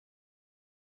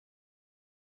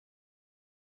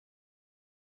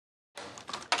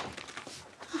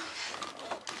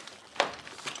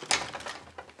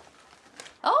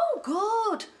Oh,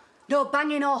 good. No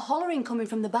banging or hollering coming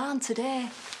from the barn today.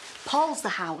 Paul's the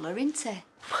howler, isn't he?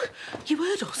 You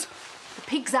heard us? The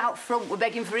pigs out front were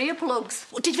begging for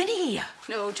earplugs. What, did Vinny hear?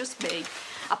 No, just me.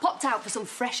 I popped out for some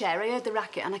fresh air, I heard the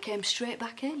racket and I came straight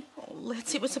back in. Oh,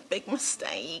 Liz, it was a big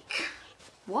mistake.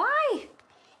 Why?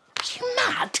 Are you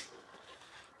mad?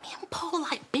 Me and Paul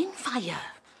like bin fire.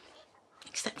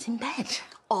 Except in bed.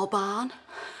 Or barn.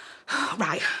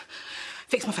 Right,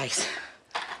 fix my face.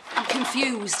 I'm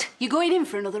confused. You going in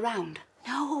for another round?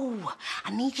 No,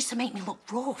 I need you to make me look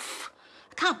rough.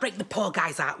 I can't break the poor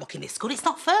guy's heart looking this good. It's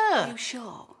not fair. Are you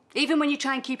sure? Even when you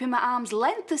try and keep him at arm's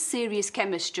length, there's serious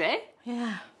chemistry.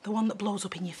 Yeah, the one that blows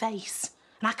up in your face.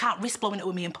 And I can't risk blowing it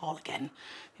with me and Paul again.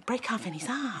 It'd break half in his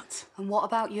heart. And what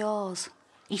about yours?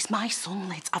 He's my son,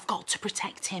 Liz. I've got to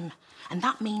protect him. And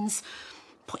that means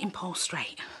putting Paul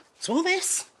straight. So all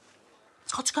this,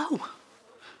 it's got to go.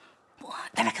 But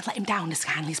then I can let him down as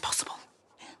kindly as possible.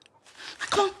 Yeah.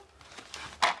 Come on.